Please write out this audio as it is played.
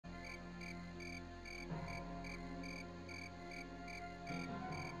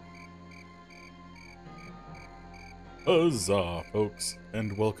Huzzah, folks,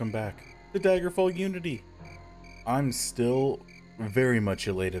 and welcome back to Daggerfall Unity. I'm still very much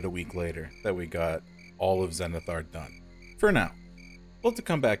elated a week later that we got all of Zenithar done. For now. We'll have to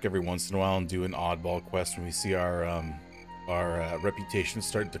come back every once in a while and do an oddball quest when we see our reputation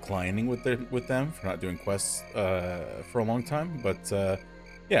start declining with them for not doing quests for a long time. But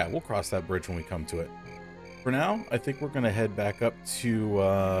yeah, we'll cross that bridge when we come to it. For now, I think we're going to head back up to,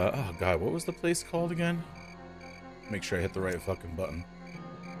 oh god, what was the place called again? Make sure I hit the right fucking button.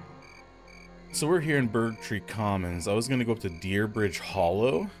 So we're here in Bergtree Commons. I was going to go up to Deerbridge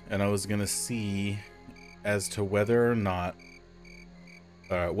Hollow, and I was going to see as to whether or not,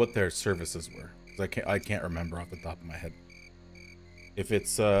 what their services were. Because I can't remember off the top of my head. If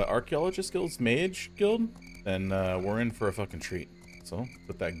it's Archaeologist Guild's Mage Guild, then we're in for a fucking treat. So,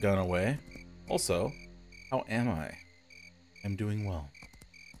 put that gun away. Also, how am I? I'm doing well.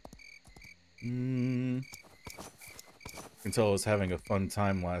 You can tell I was having a fun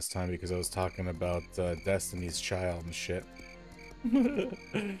time last time because I was talking about Destiny's Child and shit.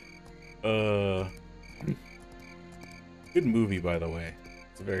 Good movie, by the way.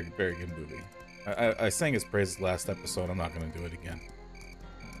 It's a very, very good movie. I sang his praises last episode. I'm not going to do it again.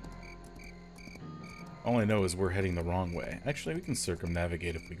 All I know is we're heading the wrong way. Actually, we can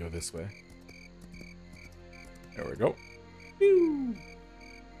circumnavigate if we go this way. There we go. Whew.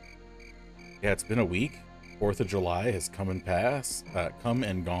 Yeah, it's been a week. 4th of July has come and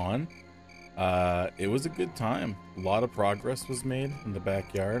gone. It was a good time. A lot of progress was made in the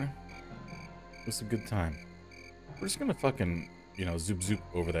backyard. It was a good time. We're just gonna fucking, you know, zoop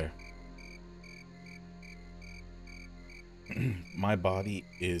over there. My body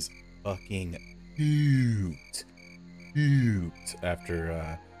is fucking hooped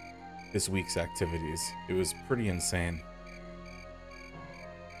after this week's activities. It was pretty insane.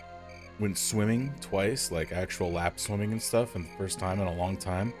 Went swimming twice, like actual lap swimming and stuff, and the first time in a long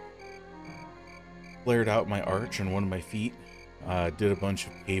time. Flared out my arch on one of my feet. Did a bunch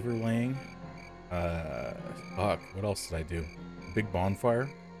of paver laying. Fuck, what else did I do? Big bonfire.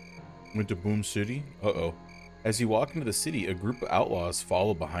 Went to Boom City. Uh-oh. As you walk into the city, a group of outlaws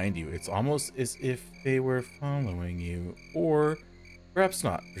follow behind you. It's almost as if they were following you. Or perhaps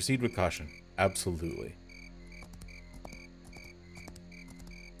not. Proceed with caution. Absolutely.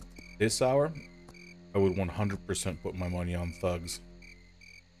 This hour, I would 100% put my money on thugs.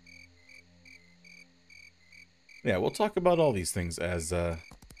 Yeah, we'll talk about all these things as the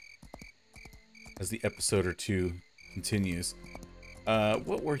episode or two continues.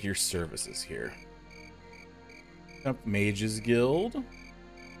 What were your services here? Mages Guild.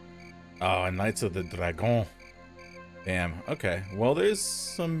 Oh, Knights of the Dragon. Damn. Okay. Well, there's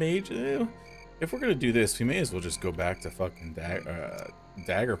some mages. If we're gonna do this, we may as well just go back to fucking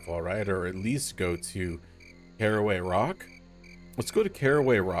Daggerfall, right? Or at least go to Caraway Rock. Let's go to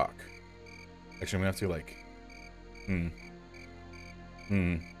Caraway Rock. Actually, I'm gonna have to like,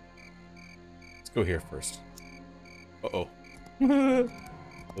 Let's go here first. Uh-oh. I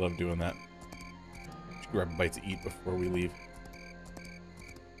love doing that. Should grab a bite to eat before we leave.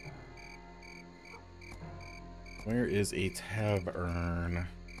 Where is a tavern?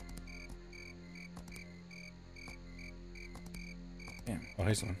 Damn. Oh,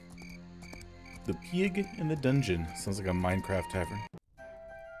 hey, son. The Pig in the Dungeon. Sounds like a Minecraft tavern.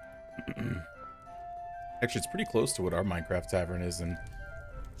 Actually, it's pretty close to what our Minecraft tavern is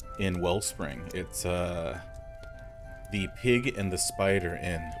in Wellspring. It's the Pig and the Spider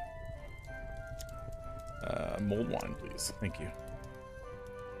Inn. Mold wine, please. Thank you.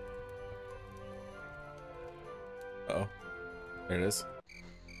 Uh-oh. There it is.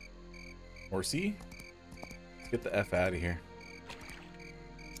 Horsey? Let's get the F out of here.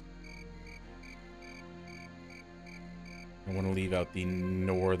 I want to leave out the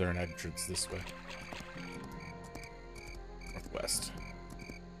northern entrance this way. Northwest.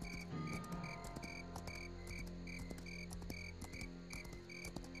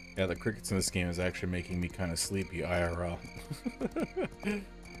 Yeah, the crickets in this game is actually making me kind of sleepy IRL.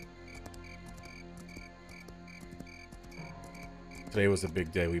 Today was a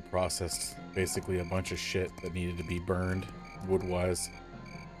big day. We processed basically a bunch of shit that needed to be burned, wood-wise,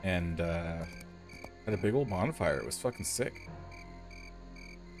 and had a big old bonfire. It was fucking sick.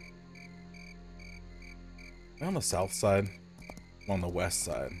 Am I on the south side? I'm on the west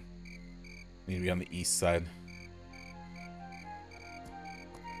side. I need to be on the east side.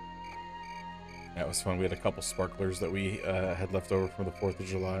 That was fun. We had a couple sparklers that we had left over from the 4th of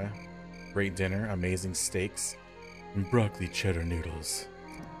July. Great dinner, amazing steaks, and broccoli cheddar noodles.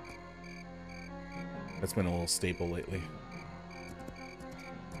 That's been a little staple lately.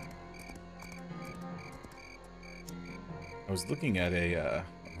 I was looking at a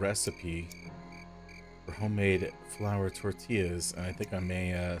recipe for homemade flour tortillas, and I think I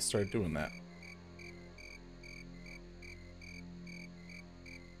may start doing that.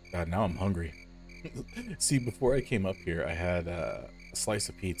 God, now I'm hungry. See, before I came up here, I had a slice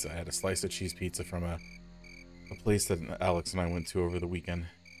of pizza. I had a slice of cheese pizza from a place that Alex and I went to over the weekend.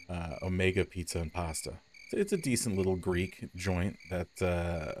 Omega Pizza and Pasta. It's a decent little Greek joint that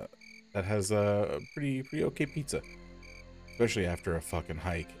that has a pretty okay pizza, especially after a fucking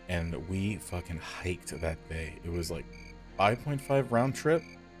hike. And we fucking hiked that day. It was like 5.5 round trip,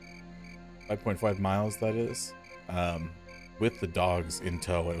 5.5 miles that is, with the dogs in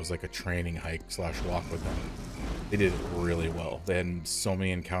tow. It was like a training hike / walk with them. They did really well. They had so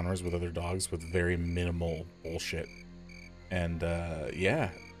many encounters with other dogs with very minimal bullshit. And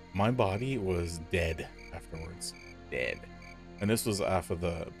yeah, my body was dead afterwards. Dead. And this was off of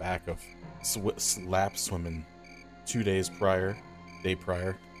the back of lap swimming 2 days prior. 2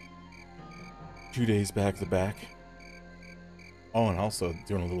 days back to back. Oh, and also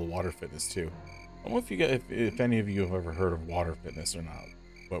doing a little water fitness too. I don't know if you guys, if any of you have ever heard of water fitness or not,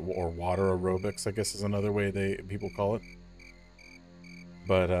 or water aerobics, I guess is another way people call it.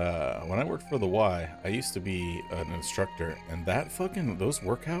 But when I worked for the Y, I used to be an instructor, and those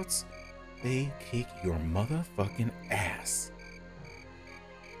workouts, they kick your motherfucking ass.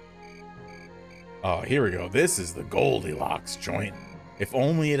 Oh, here we go. This is the Goldilocks joint. If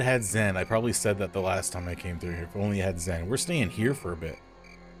only it had Zen. I probably said that the last time I came through here. If only it had Zen. We're staying here for a bit.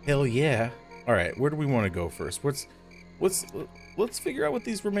 Hell yeah. All right, where do we want to go first? Let's figure out what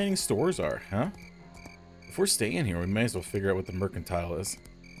these remaining stores are, huh? If we're staying here, we may as well figure out what the mercantile is.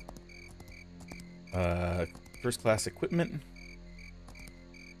 First class equipment.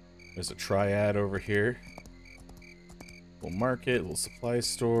 There's a triad over here. Little market, little supply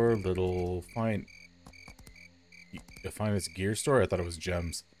store, little finest gear store. I thought it was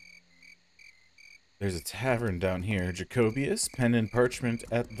gems. There's a tavern down here. Jacobius, pen and parchment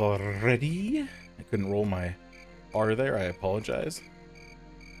at the ready. I couldn't roll my R there. I apologize.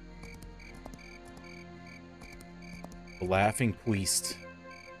 The Laughing Priest.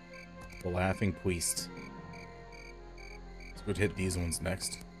 The Laughing Priest. Let's go hit these ones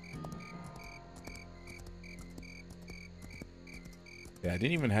next. Yeah, I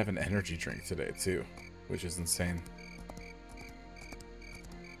didn't even have an energy drink today, too, which is insane.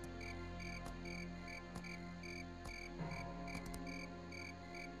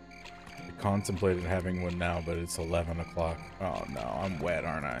 I contemplated having one now, but it's 11 o'clock. Oh no, I'm wet,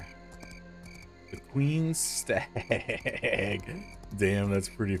 aren't I? The Queen's Stag. Damn, that's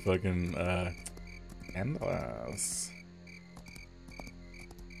pretty fucking, endless.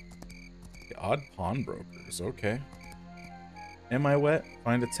 The Odd Pawnbrokers, okay. Am I wet?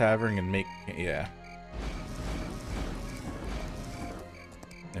 Find a tavern and make... yeah.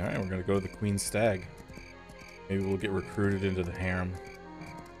 Alright, we're gonna go to the Queen's Stag. Maybe we'll get recruited into the harem.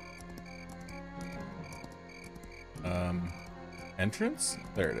 Entrance?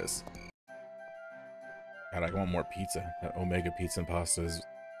 There it is. God, I want more pizza. That Omega Pizza and Pasta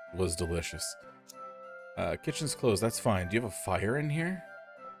was delicious. Kitchen's closed, that's fine. Do you have a fire in here?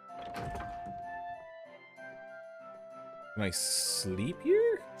 Can I sleep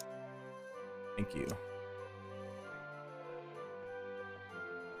here? Thank you.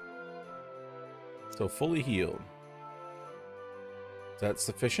 So fully healed. Is that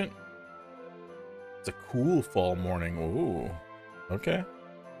sufficient? It's a cool fall morning. Ooh. Okay.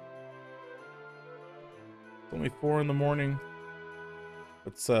 It's only 4 in the morning.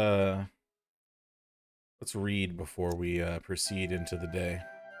 Let's read before we proceed into the day.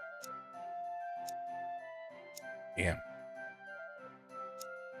 Damn.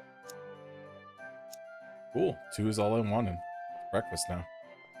 Cool. 2 is all I wanted. It's breakfast now.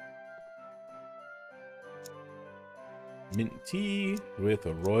 Mint tea with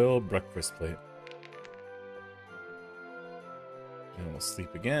a royal breakfast plate. And we'll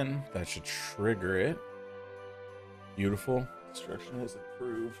sleep again. That should trigger it. Beautiful. Instruction is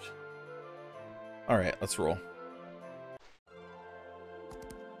approved. Alright, let's roll.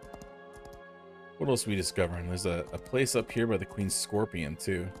 What else are we discovering? There's a place up here by the Queen's Scorpion,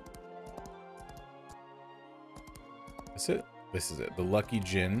 too. That's it? This is it. The Lucky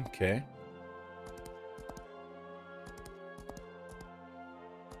Gin, okay.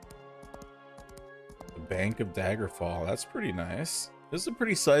 The Bank of Daggerfall, that's pretty nice. This is a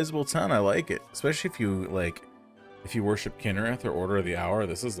pretty sizable town, I like it. Especially if you, like, if you worship Kinnereth or Order of the Hour,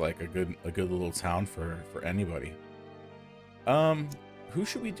 this is like a good little town for anybody. Who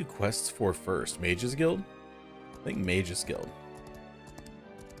should we do quests for first? Mage's Guild? I think Mage's Guild.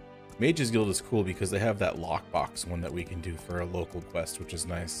 Mage's Guild is cool because they have that lockbox one that we can do for a local quest, which is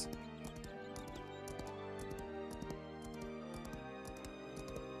nice.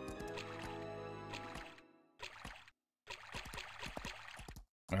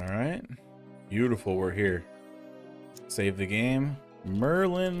 Alright. Beautiful, we're here. Save the game.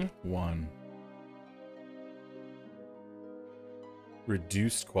 Merlin 1.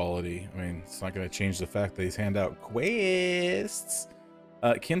 Reduced quality. I mean, it's not going to change the fact that he's hand out quests.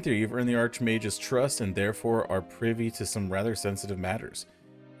 Kinther, you've earned the Archmage's trust and therefore are privy to some rather sensitive matters.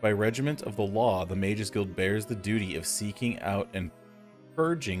 By regiment of the law, the Mages Guild bears the duty of seeking out and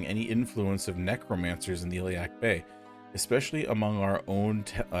purging any influence of necromancers in the Iliac Bay, especially among our own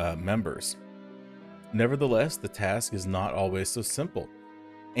members. Nevertheless, the task is not always so simple,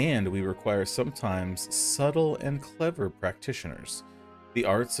 and we require sometimes subtle and clever practitioners, the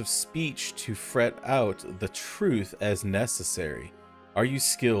arts of speech to fret out the truth as necessary. Are you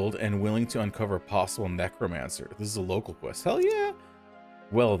skilled and willing to uncover a possible necromancer? This is a local quest. Hell yeah!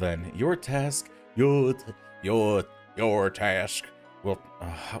 Well then, your task, your task. Well,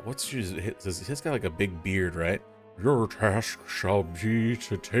 what's his? He's got like a big beard, right? Your task shall be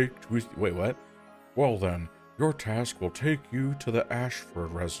to take with. Wait, what? Well then, your task will take you to the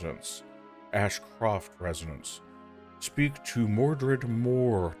Ashford residence, Ashcroft residence. Speak to Mordred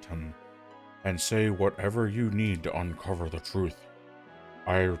Morton, and say whatever you need to uncover the truth.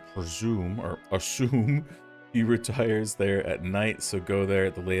 I presume, or assume, he retires there at night, so go there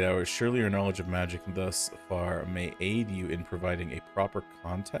at the late hours. Surely your knowledge of magic thus far may aid you in providing a proper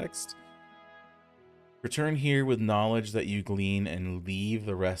context. Return here with knowledge that you glean and leave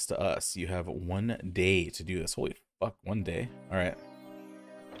the rest to us. You have 1 day to do this. Holy fuck, 1 day. Alright.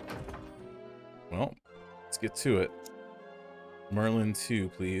 Well, let's get to it. Merlin 2,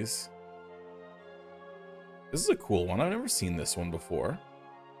 please. This is a cool one. I've never seen this one before.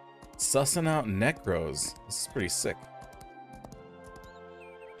 Sussing out Necros. This is pretty sick.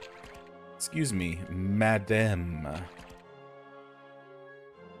 Excuse me, madame.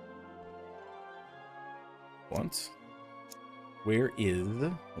 What? Where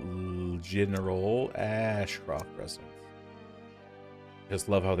is General Ashcroft residence? I just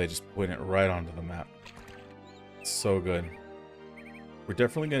love how they just point it right onto the map. So good. We're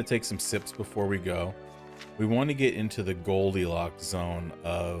definitely going to take some sips before we go. We want to get into the Goldilocks zone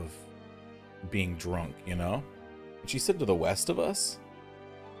of being drunk, you know? And she said to the west of us?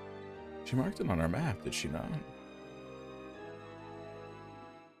 She marked it on our map, did she not?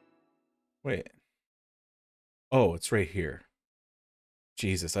 Wait. Oh, it's right here.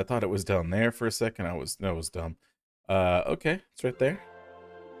 Jesus, I thought it was down there for a second. That was dumb. Okay, it's right there.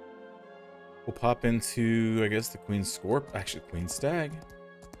 We'll pop into, I guess, the Queen Scorp. Actually, Queen Stag.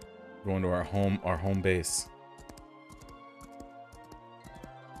 Going to our home base.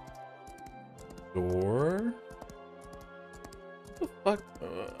 Door. What the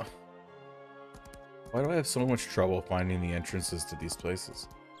fuck? Why do I have so much trouble finding the entrances to these places?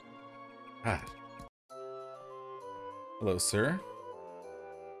 God. Hello, sir.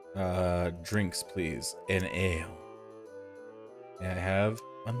 Drinks, please. An ale. May I have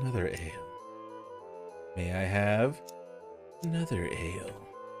another ale? May I have another ale?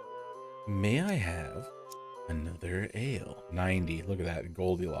 May I have another ale? 90. Look at that.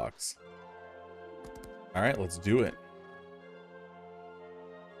 Goldilocks. All right, let's do it.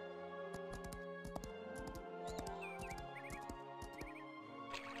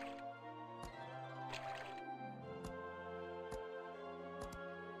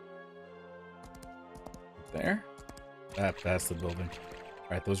 There. That's the building. All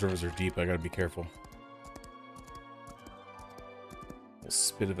right, those rivers are deep. I gotta be careful. We'll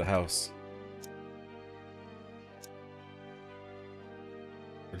spit at the house.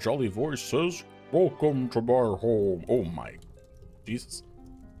 A jolly voice says, "Welcome to my home." Oh my Jesus.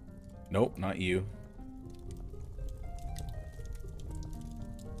 Nope, not you.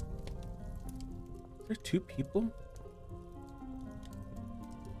 Is there 2 people?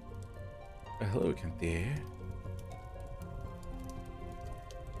 Hello, Cynthia.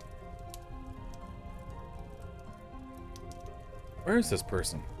 Where is this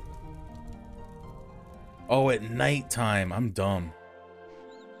person? Oh, at nighttime. I'm dumb.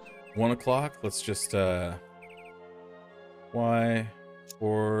 1 o'clock. Let's just why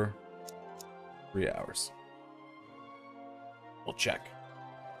for 3 hours. We'll check.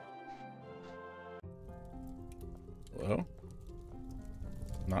 Hello?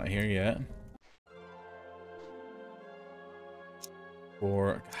 Not here yet.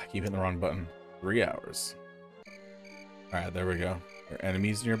 For I keep hitting the wrong button. 3 hours. Alright, there we go. Are there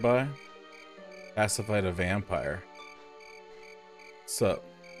enemies nearby? Pacified a vampire. What's up?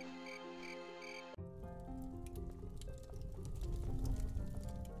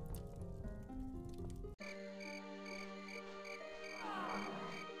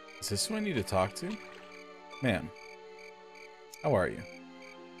 Is this who I need to talk to? Ma'am. How are you?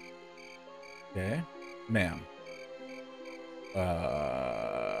 Okay. Ma'am.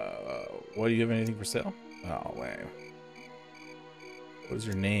 What, do you have anything for sale? Oh, wait. What is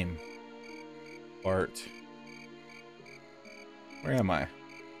your name? Bart. Where am I?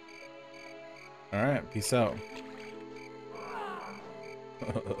 Alright, peace out.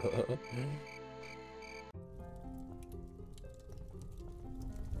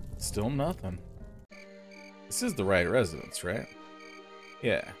 Still nothing. This is the right residence, right?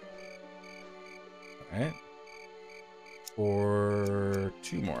 Yeah. Alright. For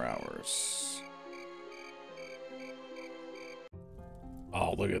 2 more hours.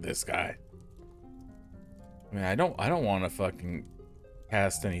 Oh, look at this guy. I mean, I don't want to fucking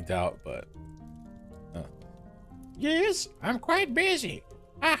cast any doubt, but Yes, I'm quite busy.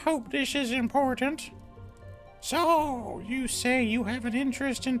 I hope this is important. So, you say you have an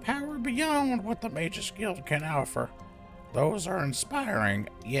interest in power beyond what the Mages Guild can offer. Those are inspiring,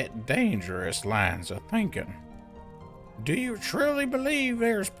 yet dangerous lines of thinking. Do you truly believe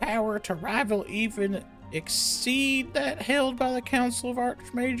there's power to rival, even exceed that held by the Council of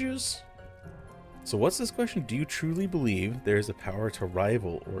Archmages? So what's this question? Do you truly believe there's a power to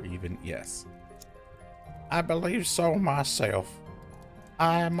rival or even yes? I believe so myself.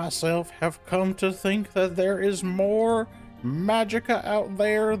 I myself have come to think that there is more magicka out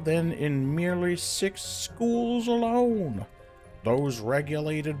there than in merely 6 schools alone. Those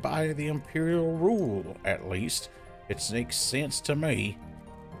regulated by the Imperial rule, at least. It makes sense to me.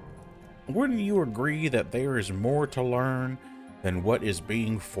 Wouldn't you agree that there is more to learn than what is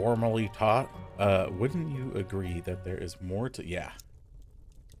being formally taught? Wouldn't you agree that there is more to... Yeah.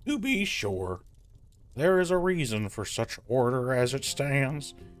 To be sure. There is a reason for such order as it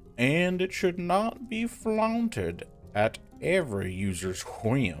stands, and it should not be flaunted at every user's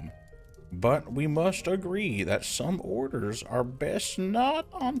whim. But we must agree that some orders are best not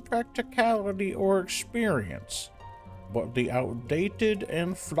on practicality or experience, but the outdated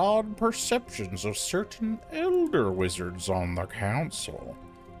and flawed perceptions of certain elder wizards on the council.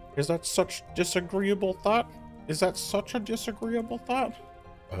 Is that such disagreeable thought? Is that such a disagreeable thought?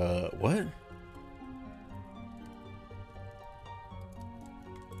 What?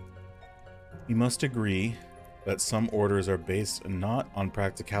 You must agree that some orders are based not on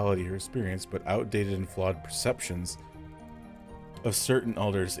practicality or experience, but outdated and flawed perceptions of certain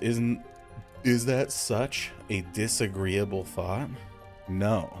elders. Is that such a disagreeable thought?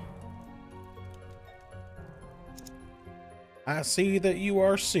 No. I see that you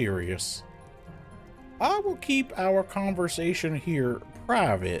are serious. I will keep our conversation here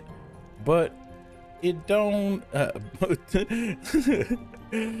private, but it don't...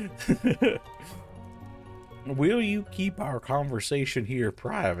 Will you keep our conversation here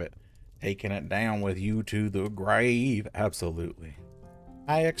private, taking it down with you to the grave? Absolutely.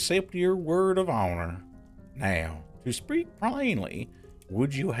 I accept your word of honor. Now, to speak plainly,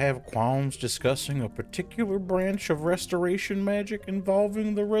 would you have qualms discussing a particular branch of restoration magic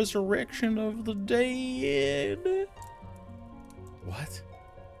involving the resurrection of the dead? What?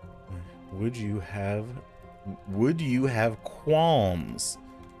 Would you have qualms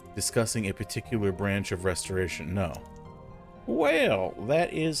discussing a particular branch of restoration? No. Well,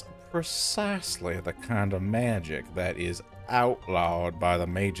 that is precisely the kind of magic that is outlawed by the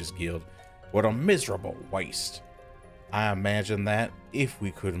Mages Guild. What a miserable waste. I imagine that if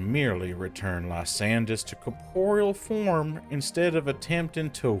we could merely return Lysandus to corporeal form instead of attempting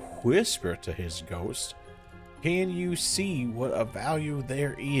to whisper to his ghost, can you see what a value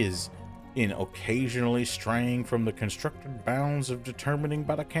there is in occasionally straying from the constructed bounds of determining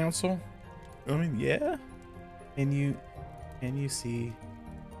by the council? I mean, yeah. Can you see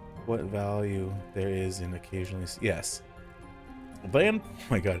what value there is in occasionally? Yes. Then, oh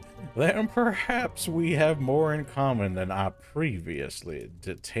my god, then perhaps we have more in common than I previously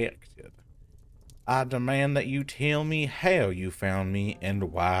detected. I demand that you tell me how you found me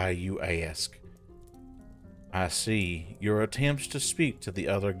and why you ask. I see your attempts to speak to the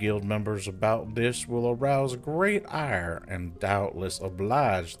other guild members about this will arouse great ire and doubtless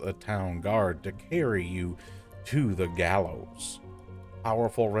oblige the town guard to carry you to the gallows.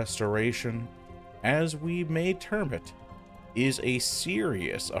 Powerful restoration, as we may term it, is a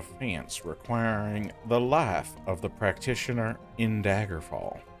serious offense requiring the life of the practitioner in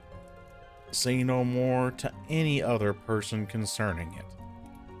Daggerfall. Say no more to any other person concerning it.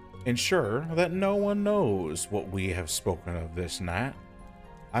 Ensure that no one knows what we have spoken of this night.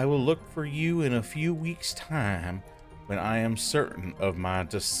 I will look for you in a few weeks' time when I am certain of my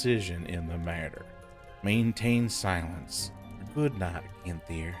decision in the matter. Maintain silence. good night,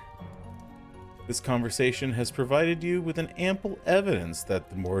 Kinthier. This conversation has provided you with an ample evidence that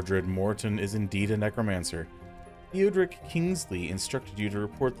the Mordred Morton is indeed a necromancer. Theodoric Kingsley instructed you to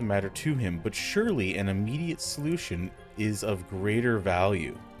report the matter to him, but surely an immediate solution is of greater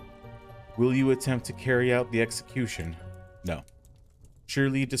value. Will you attempt to carry out the execution? No.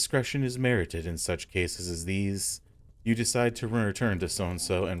 Surely discretion is merited in such cases as these. You decide to return to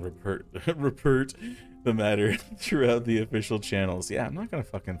so-and-so and report the matter throughout the official channels. Yeah, I'm not gonna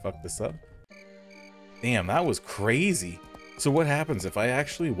fucking fuck this up. Damn, that was crazy. So what happens if I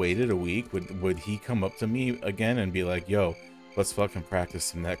actually waited a week? Would he come up to me again and be like, yo, let's fucking practice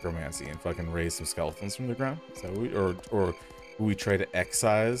some necromancy and fucking raise some skeletons from the ground? Is that what we, or will we try to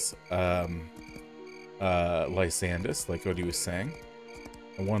excise Lysandus, like what he was saying?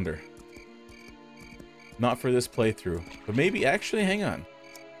 I wonder. Not for this playthrough, but maybe, actually, hang on.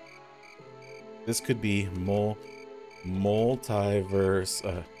 This could be multiverse,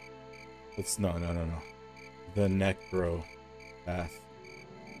 no. The necro path.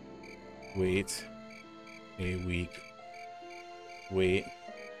 Wait a week. Wait.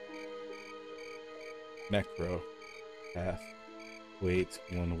 Necro path. Wait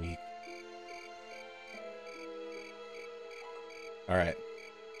 1 week. Alright.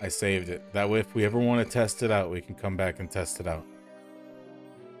 I saved it. That way, if we ever want to test it out, we can come back and test it out.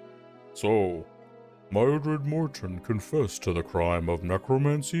 So, Mordred Morton confessed to the crime of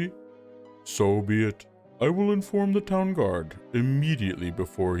necromancy? So be it. I will inform the town guard immediately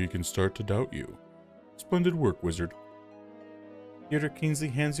before he can start to doubt you. Splendid work, wizard. Theodore Kingsley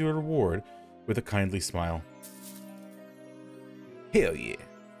hands you a reward with a kindly smile. Hell yeah.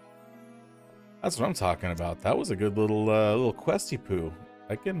 That's what I'm talking about. That was a good little questy poo.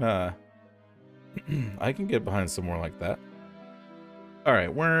 I can I can get behind somewhere like that. All right,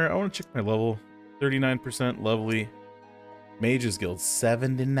 I want to check my level. 39%, lovely. Mages Guild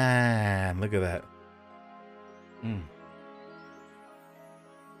 79. Look at that.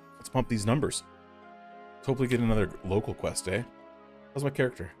 Let's pump these numbers. Let's hopefully get another local quest, eh? How's my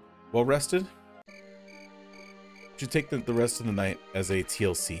character? Well rested? Should take the rest of the night as a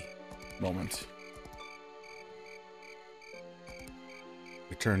TLC moment.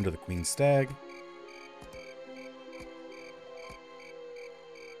 Return to the Queen Stag.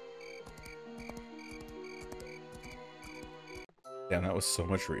 Damn, that was so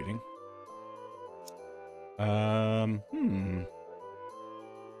much reading.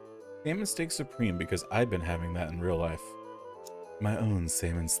 Salmon Steak Supreme, because I've been having that in real life. My own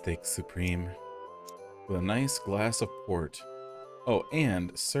Salmon Steak Supreme. With a nice glass of port. Oh,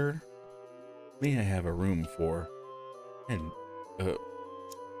 and, sir, may I have a room for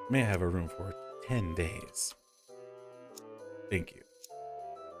 10 days? Thank you.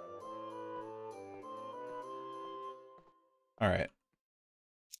 Alright.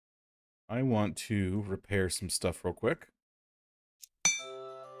 I want to repair some stuff real quick.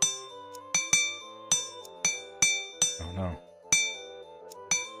 Oh no.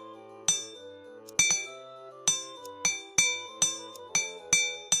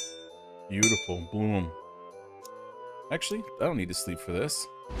 Beautiful. Bloom. Actually, I don't need to sleep for this.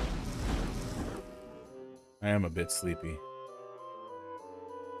 I am a bit sleepy.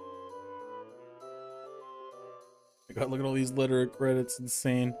 God, look at all these letter of credits.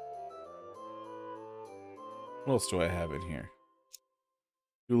 Insane. What else do I have in here?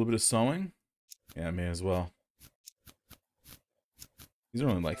 Do a little bit of sewing? Yeah, I may as well. These are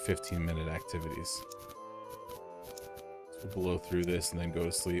only like 15-minute activities. So we'll blow through this and then go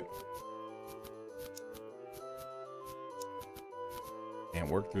to sleep. And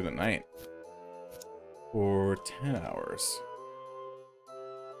work through the night for 10 hours.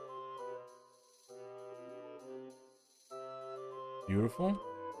 Beautiful.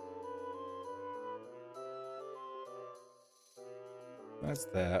 That's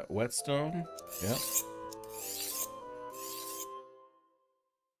that. Whetstone. Yep.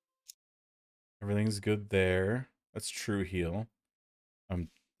 Everything's good there. That's true heal. I'm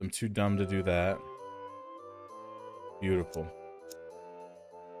too dumb to do that. Beautiful.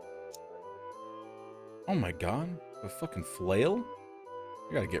 Oh my god. A fucking flail?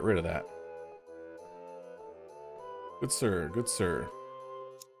 I gotta get rid of that. Good sir, good sir.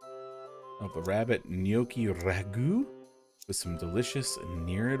 Oh, the rabbit gnocchi ragu with some delicious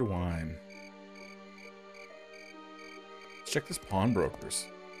Nereid wine. Let's check this pawnbrokers.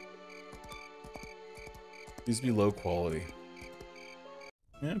 These be low quality.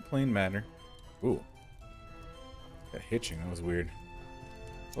 Yeah, plain matter. Ooh. Got hitching, that was weird.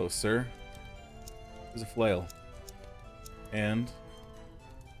 Hello, sir. There's a flail. And...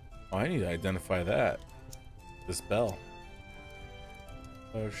 oh, I need to identify that. This bell.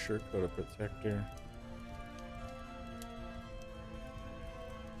 Sure, coat of protector.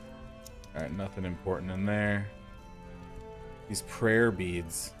 Alright, nothing important in there. These prayer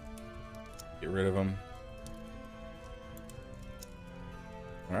beads. Get rid of them.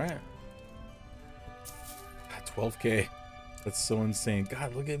 Alright. 12K. That's so insane.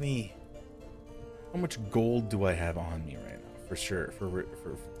 God, look at me. How much gold do I have on me right now? For sure. For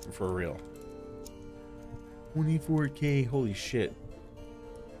real. 24K. Holy shit.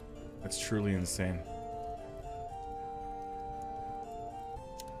 That's truly insane.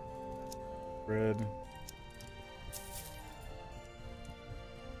 Red.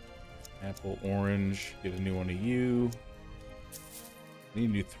 Apple, orange. Get a new one of you. Need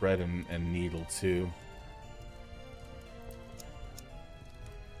a new thread and needle too.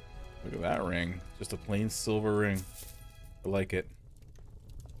 Look at that ring. Just a plain silver ring. I like it.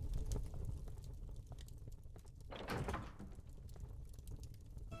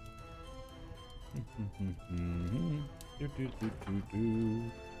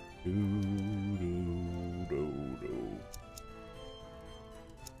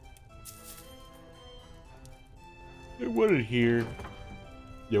 I want it here.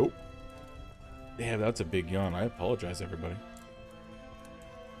 Yep. Damn, that's a big yawn. I apologize, everybody.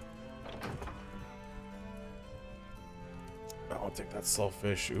 Oh, I'll take that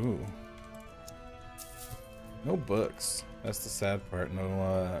selfish. Ooh. No books. That's the sad part.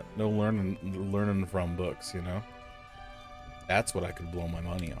 No learning from books, you know? That's what I could blow my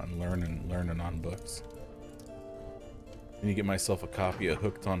money on, learning on books. I need to get myself a copy of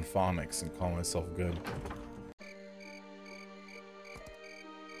Hooked on Phonics and call myself good.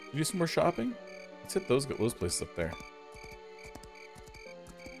 Do some more shopping? Let's hit those places up there.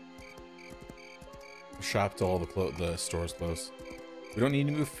 Shop till all the stores close. We don't need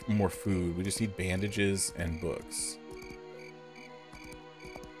any more food. We just need bandages and books.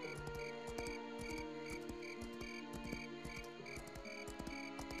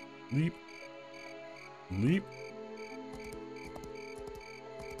 Leap. Leap.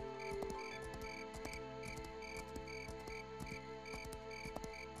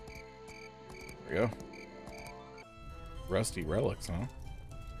 There we go. Rusty relics, huh?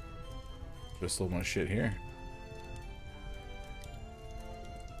 Just a little more shit here.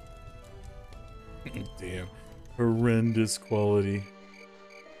 Damn. Horrendous quality.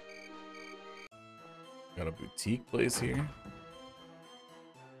 Got a boutique place here.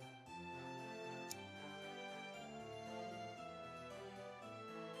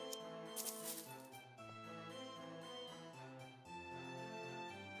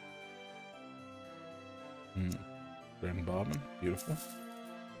 Red and bobbin. Beautiful.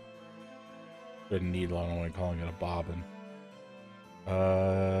 Red needle, I don't want to call it a bobbin.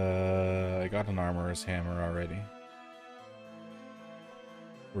 I got an armorer's hammer already.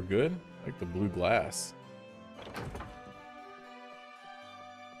 We're good? I like the blue glass.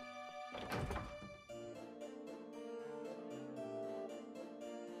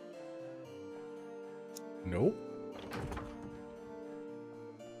 Nope.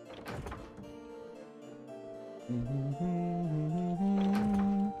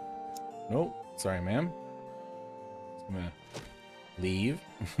 Nope. Sorry, ma'am. I'm gonna leave.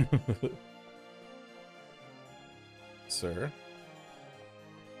 Sir.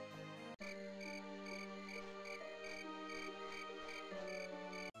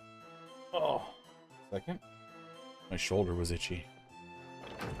 Oh. Second. My shoulder was itchy.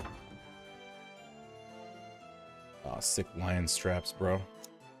 Aw, sick lion straps, bro.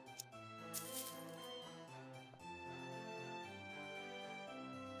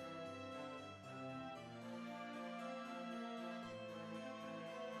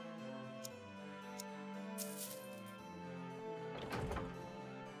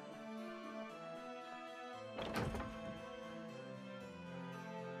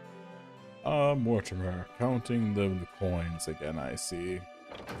 Mortimer, counting the coins again, I see.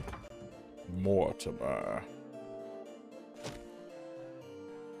 Mortimer.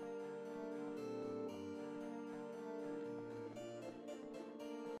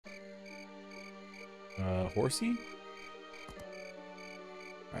 Horsey?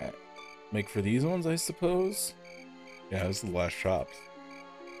 Alright. Make for these ones, I suppose? Yeah, this is the last shop.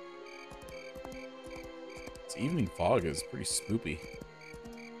 This evening fog is pretty spoopy.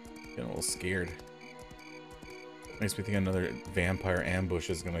 Getting a little scared. Makes me think another vampire ambush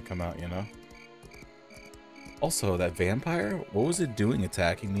is gonna come out, you know? Also, that vampire, what was it doing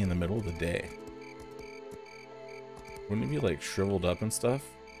attacking me in the middle of the day? Wouldn't it be like shriveled up and stuff?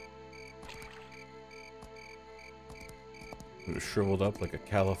 It was shriveled up like a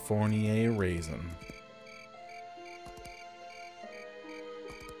California raisin.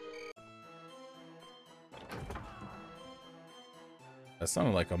 That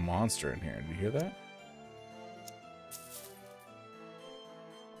sounded like a monster in here. Did you hear that?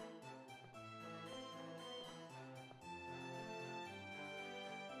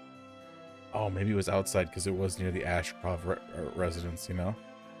 Oh, maybe it was outside because it was near the Ashcroft residence, you know?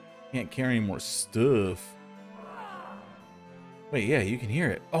 Can't carry any more stuff. Wait, yeah, you can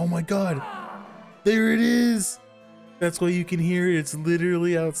hear it. Oh my god! There it is! That's why you can hear it. It's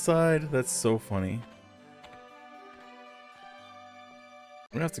literally outside. That's so funny.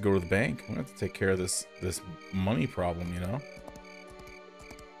 We're gonna have to go to the bank. We're gonna have to take care of this money problem, you know?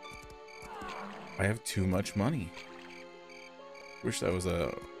 I have too much money. Wish that was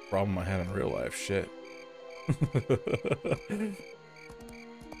a problem I had in real life. Shit. I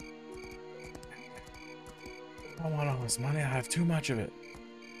don't want all this money. I have too much of it.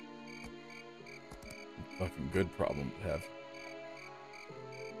 Fucking good problem to have.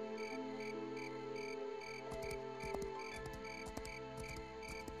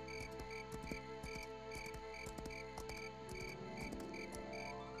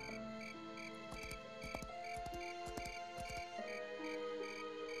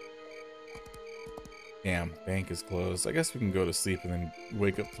 Damn, bank is closed. I guess we can go to sleep and then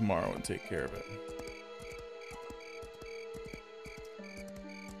wake up tomorrow and take care of it.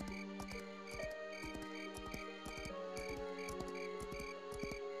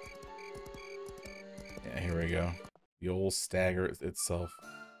 Yeah, here we go. The old stagger itself.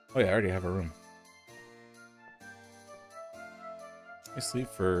 Oh yeah, I already have a room. I sleep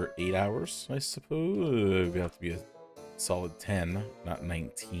for 8 hours, I suppose. We have to be a solid 10, not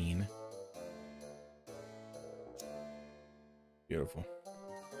 19. Beautiful.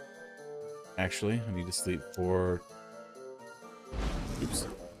 Actually, I need to sleep for... Oops.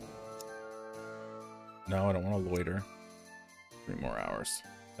 No, I don't want to loiter. 3 more hours.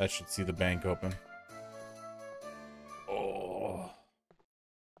 That should see the bank open. Oh.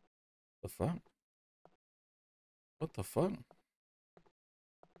 The fuck? What the fuck?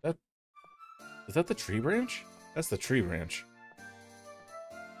 Is that the tree branch? That's the tree branch.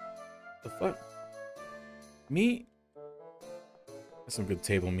 The fuck? Meat? That's some good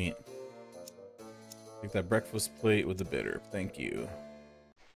table meat. Take that breakfast plate with the bitter. Thank you.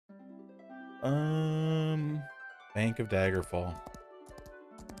 Bank of Daggerfall.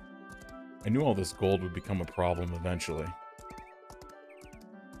 I knew all this gold would become a problem eventually.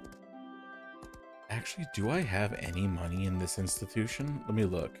 Actually, do I have any money in this institution? Let me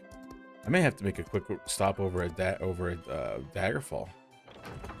look. I may have to make a quick stop over at Daggerfall.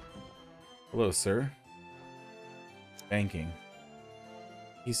 Hello, sir. Banking.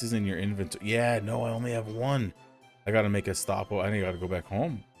 Pieces in your inventory. Yeah, no, I only have one. I gotta make a stop. I gotta go back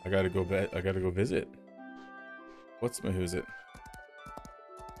home. I gotta go visit. What's my who's it?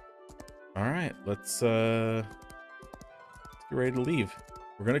 All right, let's get ready to leave.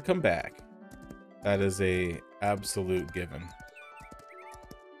 We're gonna come back. That is a absolute given.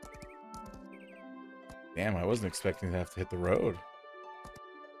 Damn, I wasn't expecting to have to hit the road.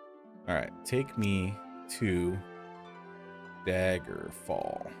 All right, take me to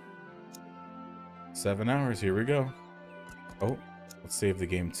Daggerfall. 7 hours, here we go. Oh, let's save the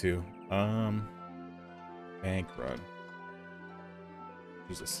game too. Bank run.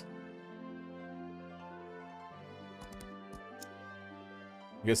 Jesus.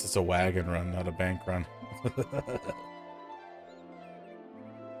 I guess it's a wagon run, not a bank run.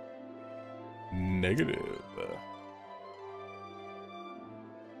 Negative.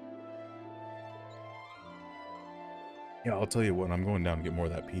 Yeah, I'll tell you what, I'm going down to get more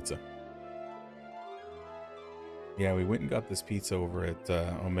of that pizza. Yeah, we went and got this pizza over at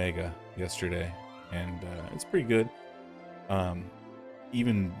Omega yesterday, and it's pretty good.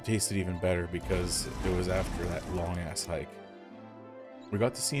 Even tasted even better because it was after that long-ass hike. We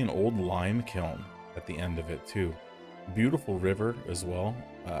got to see an old lime kiln at the end of it, too. Beautiful river as well.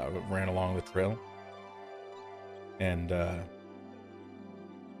 Ran along the trail. And,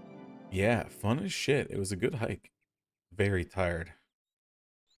 yeah, fun as shit. It was a good hike. Very tired.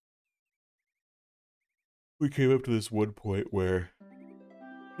 We came up to this one point where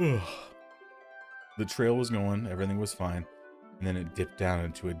the trail was going, everything was fine, and then it dipped down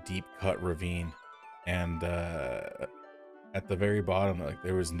into a deep cut ravine. And at the very bottom, like,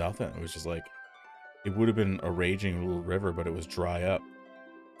 there was nothing. It was just like, it would have been a raging little river, but it was dry up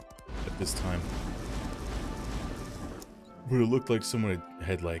at this time. But it looked like someone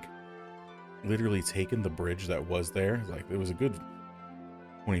had like literally taken the bridge that was there. Like, it was a good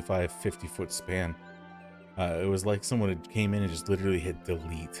 25-50 foot span. It was like someone had came in and just literally hit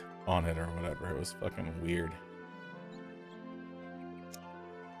delete on it or whatever. It was fucking weird.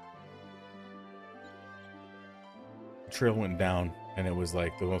 The trail went down and it was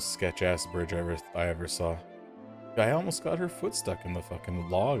like the most sketch-ass bridge I ever saw. I almost got her foot stuck in the fucking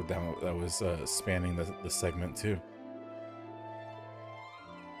log down that was spanning the segment too.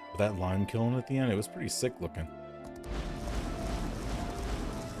 But that lime killing at the end, it was pretty sick looking.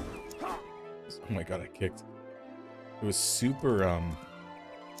 Oh my god, I kicked. It was super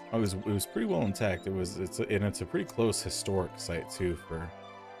it was pretty well intact. It's a pretty close historic site too for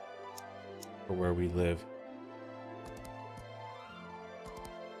where we live.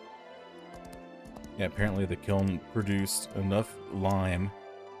 Yeah, apparently the kiln produced enough lime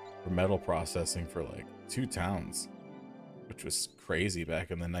for metal processing for like 2 towns, which was crazy back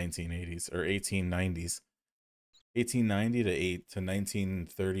in the 1980s or 1890s. 1890 to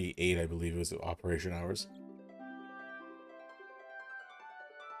 1938, I believe, was operation hours.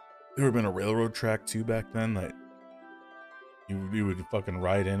 There would have been a railroad track too back then that you would fucking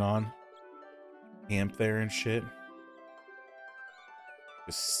ride in on, camp there and shit.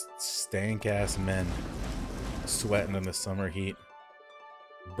 Just stank ass men sweating in the summer heat,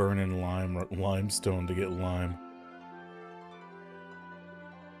 burning limestone to get lime.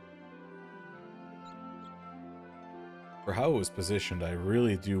 For how it was positioned, I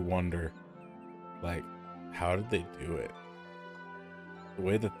really do wonder, like, how did they do it? The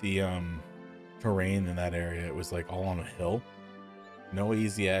way that the terrain in that area, it was like all on a hill, no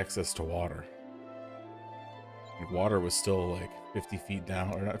easy access to water. Like, water was still like 50 feet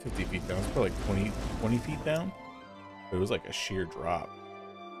down, or not 50 feet down, it's probably like 20 feet down. But it was like a sheer drop.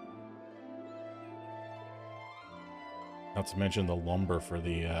 Not to mention the lumber for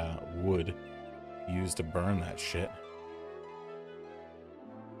the wood used to burn that shit.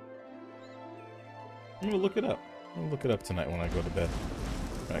 I'm gonna look it up. I'm gonna look it up tonight when I go to bed.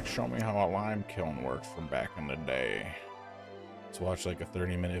 Like, show me how a lime kiln worked from back in the day. Let's watch like a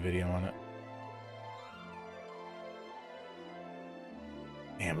 30-minute video on it.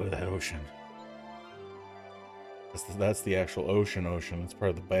 Damn, look at that ocean. That's the actual ocean. It's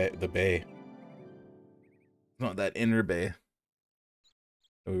part of the bay. Not that inner bay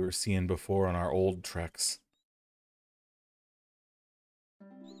that we were seeing before on our old treks.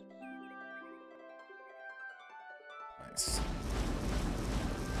 Nice.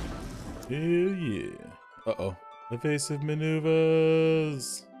 Hell yeah. Uh-oh. Evasive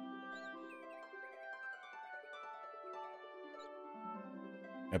maneuvers.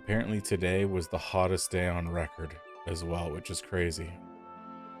 Apparently today was the hottest day on record as well, which is crazy.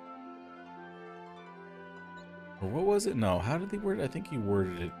 Or what was it? No, how did he word it? I think he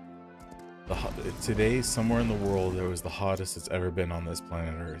worded it. Today, somewhere in the world, there was the hottest it's ever been on this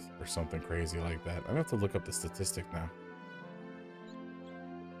planet Earth, or something crazy like that. I'm gonna have to look up the statistic now.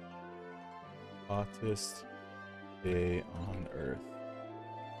 Hottest day on Earth.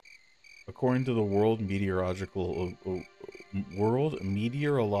 According to the World Meteorological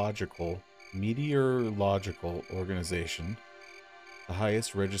Organization, the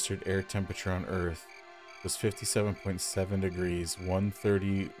highest registered air temperature on Earth was 57.7 degrees,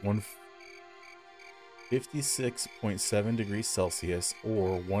 56.7 degrees Celsius,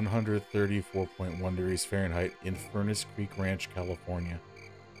 or 134.1 degrees Fahrenheit in Furnace Creek Ranch, California,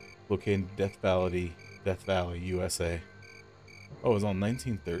 located in Death Valley, USA. Oh, it was on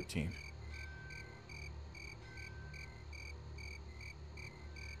 1913.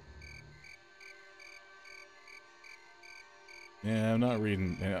 Yeah, I'm not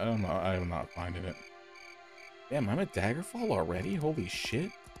reading. I'm not finding it. Damn, I'm at Daggerfall already? Holy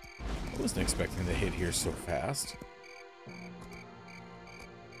shit. I wasn't expecting to hit here so fast.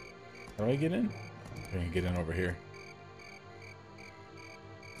 How do I get in? I can get in over here.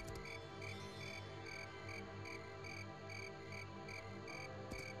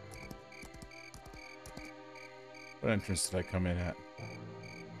 What entrance did I come in at?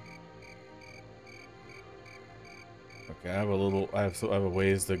 Okay, I have a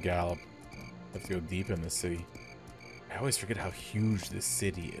ways to gallop. I have to go deep in the city. I always forget how huge this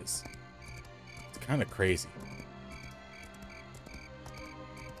city is. It's kind of crazy.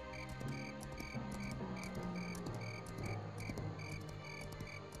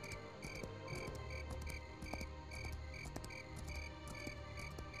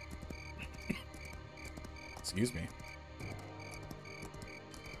 Excuse me.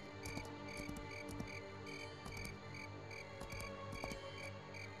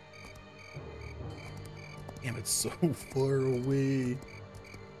 Damn, it's so far away.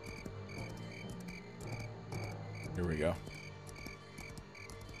 Here we go.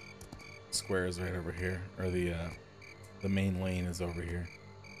 Square is right over here, or the main lane is over here.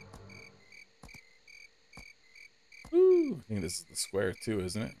 Woo! I think this is the square too,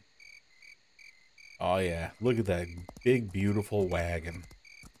 isn't it? Oh yeah, look at that big, beautiful wagon.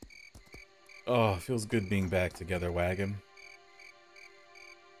 Oh, feels good being back together, wagon.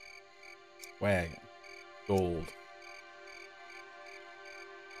 Wagon. Gold.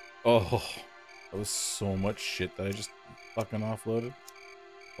 Oh, that was so much shit that I just fucking offloaded.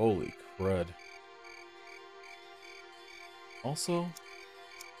 Holy crud. Also,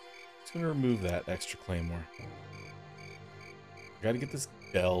 just gonna remove that extra claymore. Gotta get this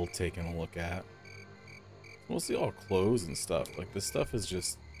bell taken a look at. Mostly all clothes and stuff. Like, this stuff is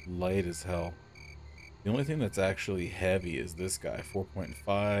just light as hell. The only thing that's actually heavy is this guy,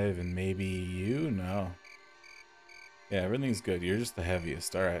 4.5, and maybe you? No. Yeah, everything's good. You're just the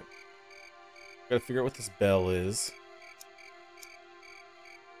heaviest. Alright. Gotta figure out what this bell is.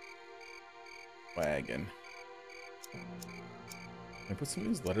 Wagon. Can I put some of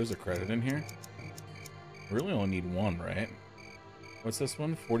these letters of credit in here? I really only need one, right? What's this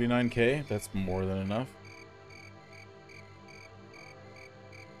one? 49k? That's more than enough.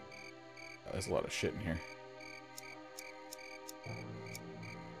 Oh, there's a lot of shit in here.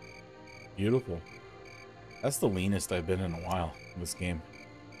 Beautiful. That's the leanest I've been in a while in this game,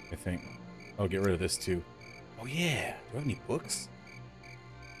 I think. Oh, get rid of this too. Oh yeah, do I have any books?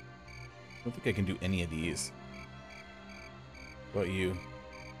 I don't think I can do any of these. What about you?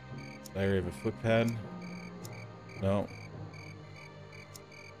 Diary of a Footpad? No.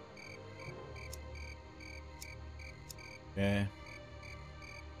 Okay.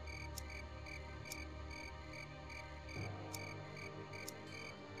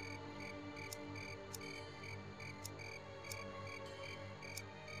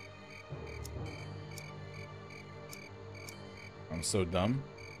 I'm so dumb.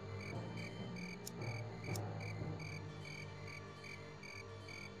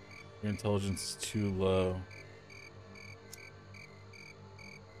 Your intelligence is too low.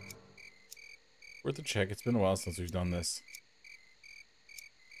 Worth a check. It's been a while since we've done this.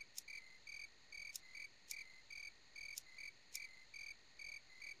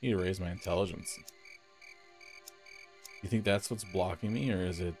 I need to raise my intelligence. You think that's what's blocking me, or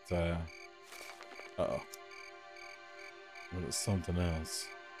is it, uh-oh. Or is it something else?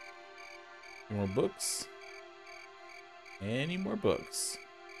 Any more books? Any more books?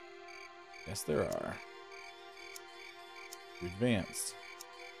 Yes, there are. We advanced.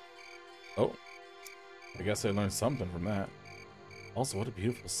 Oh. I guess I learned something from that. Also, what a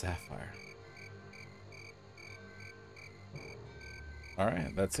beautiful sapphire.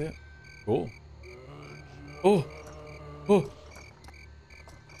 Alright, that's it. Cool. Oh! Oh!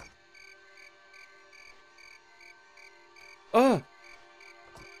 Ah!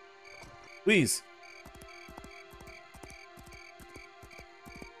 Please.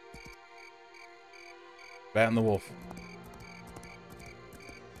 Bat and the wolf.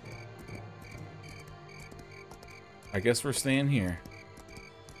 I guess we're staying here.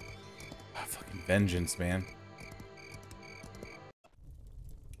 Oh, fucking vengeance, man.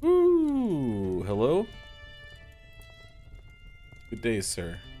 Ooh, hello? Good day,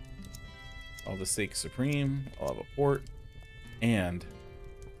 sir. I'll have the steak supreme, I'll have a port, and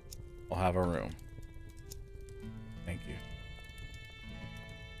I'll have a room. Thank you.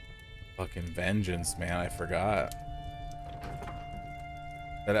 Fucking vengeance, man, I forgot.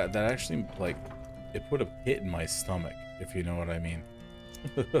 That actually, like, it put a pit in my stomach, if you know what I mean.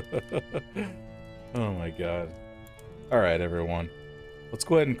 Oh my god. Alright, everyone. Let's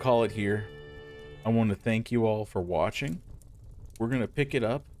go ahead and call it here. I want to thank you all for watching. We're going to pick it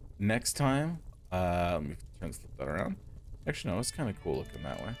up next time. Let me flip that around. Actually, no, it's kind of cool looking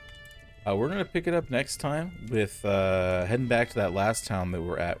that way. We're going to pick it up next time with heading back to that last town that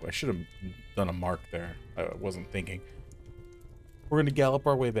we're at. I should have done a mark there. I wasn't thinking. We're going to gallop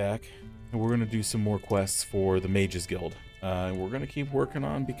our way back, and we're going to do some more quests for the Mages Guild. And we're going to keep working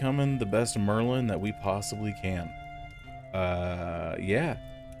on becoming the best Merlin that we possibly can. Yeah.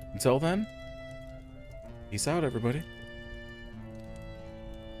 Until then, peace out, everybody.